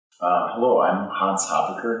Hello, I'm Hans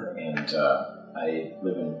Habeger, and I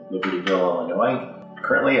live in Libertyville, Illinois.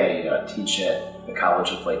 Currently, I teach at the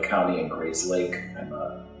College of Lake County in Grayslake. I'm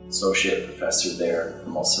an associate professor there.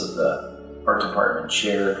 I'm also the art department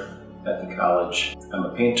chair at the college. I'm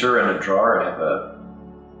a painter and a drawer. I have a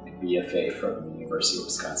BFA from the University of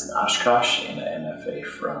Wisconsin-Oshkosh and an MFA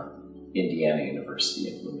from Indiana University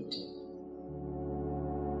in Bloomington.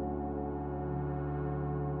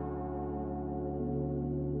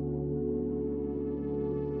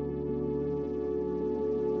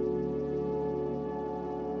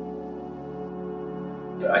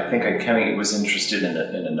 I think I kind of was interested in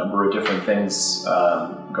a number of different things.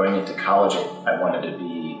 Going into college, I wanted to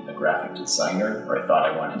be a graphic designer, or I thought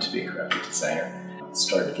I wanted to be a graphic designer.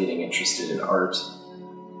 Started getting interested in art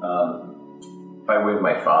by way of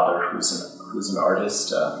my father, who's an artist.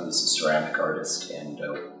 He was a ceramic artist, and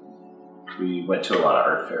we went to a lot of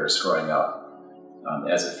art fairs growing up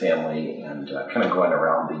as a family, and kind of going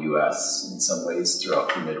around the U.S. in some ways,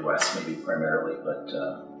 throughout the Midwest, maybe primarily, but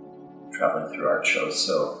traveling through art shows.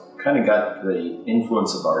 So kind of got the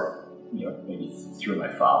influence of art, maybe through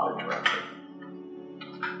my father directly.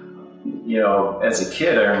 As a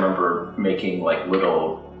kid, I remember making like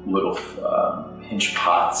little hinge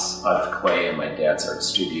pots out of clay in my dad's art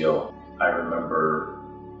studio. I remember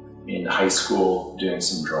in high school doing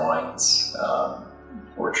some drawings,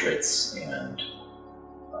 portraits, and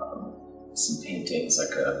some paintings,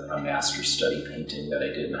 like a master study painting that I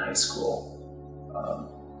did in high school.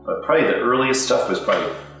 But probably the earliest stuff was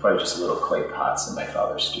probably just little clay pots in my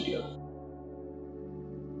father's studio.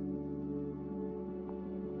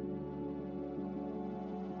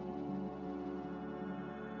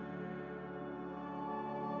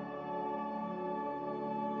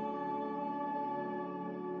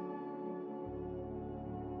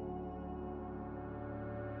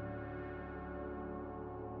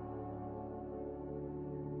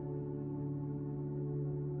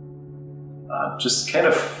 Just kind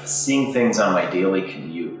of seeing things on my daily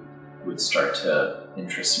commute would start to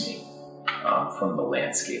interest me from the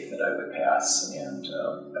landscape that I would pass. And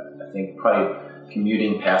I think probably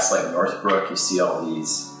commuting past like Northbrook, you see all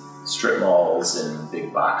these strip malls and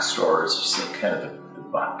big box stores. You see kind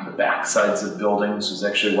of the back sides of buildings was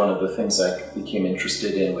actually one of the things I became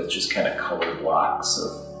interested in, with just kind of color blocks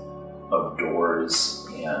of doors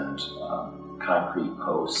and concrete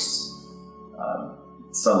posts.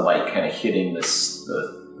 Sunlight kind of hitting the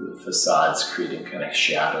facades, creating kind of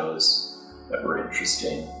shadows that were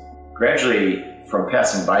interesting. Gradually, from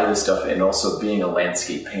passing by this stuff and also being a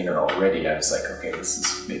landscape painter already, I was like, okay, this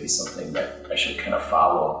is maybe something that I should kind of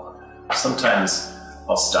follow. Sometimes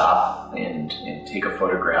I'll stop and take a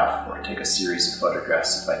photograph, or take a series of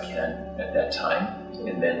photographs if I can at that time.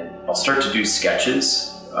 And then I'll start to do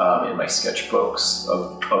sketches in my sketchbooks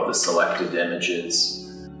of the selected images.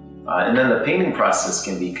 And then the painting process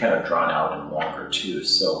can be kind of drawn out and longer too.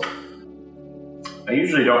 So I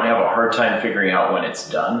usually don't have a hard time figuring out when it's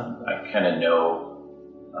done. I kind of know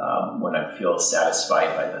when I feel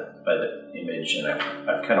satisfied by the image, and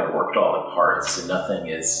I've kind of worked all the parts, and nothing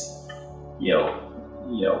is,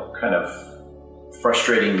 kind of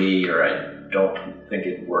frustrating me, or I don't think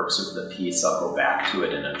it works with the piece. I'll go back to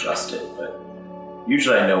it and adjust it. But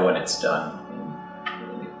usually I know when it's done.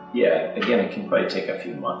 Yeah, again, it can probably take a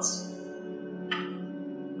few months.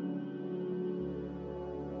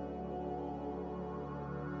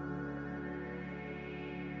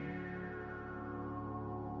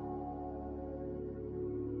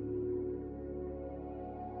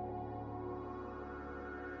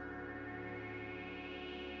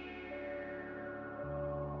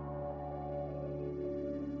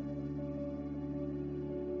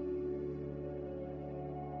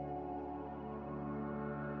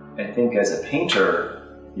 I think as a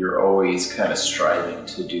painter, you're always kind of striving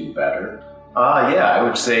to do better. Yeah, I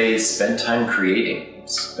would say spend time creating.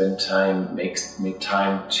 Spend time, make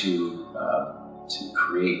time to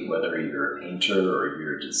create, whether you're a painter or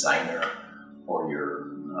you're a designer or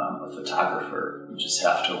you're a photographer. You just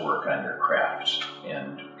have to work on your craft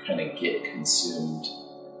and kind of get consumed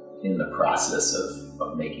in the process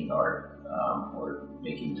of making art or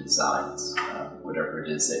making designs, whatever it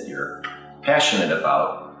is that you're passionate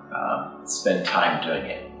about. Spend time doing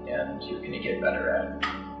it, and you're going to get better at it.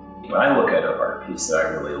 When I look at an art piece that I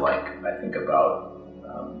really like, I think about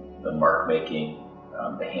the mark making,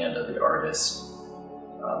 the hand of the artist,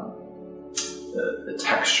 the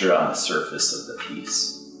texture on the surface of the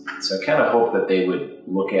piece. So I kind of hope that they would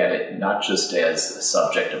look at it not just as a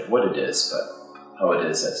subject of what it is, but how it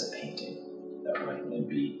is as a painting that way, and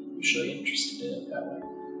be usually interested in it that way.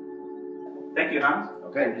 Thank you, Hans.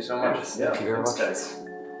 Okay, thank you so much. Yeah, Thank you very much. Guys.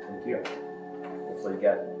 Thank you. Hopefully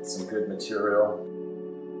get some good material.